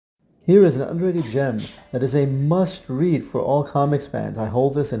Here is an underrated gem that is a must-read for all comics fans. I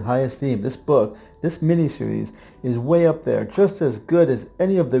hold this in high esteem. This book, this miniseries, is way up there, just as good as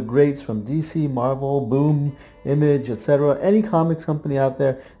any of the greats from DC, Marvel, Boom, Image, etc. Any comics company out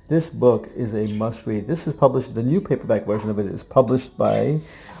there, this book is a must-read. This is published, the new paperback version of it is published by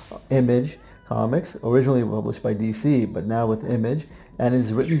Image Comics, originally published by DC, but now with Image, and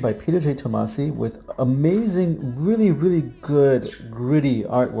is written by Peter J. Tomasi with amazing, really, really good, gritty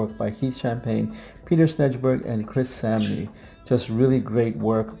artwork by Keith Champagne, Peter Snejbjerg, and Chris Samnee. Just really great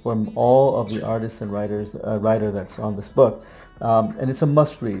work from all of the artists and writer that's on this book, and it's a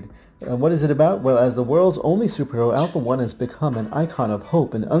must-read. And what is it about? Well, as the world's only superhero, Alpha One has become an icon of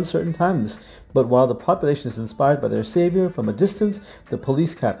hope in uncertain times. But while the population is inspired by their savior, from a distance, the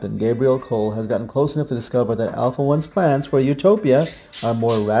police captain, Gabriel Cole, has gotten close enough to discover that Alpha One's plans for utopia are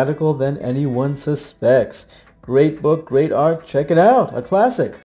more radical than anyone suspects. Great book, great art. Check it out. A classic.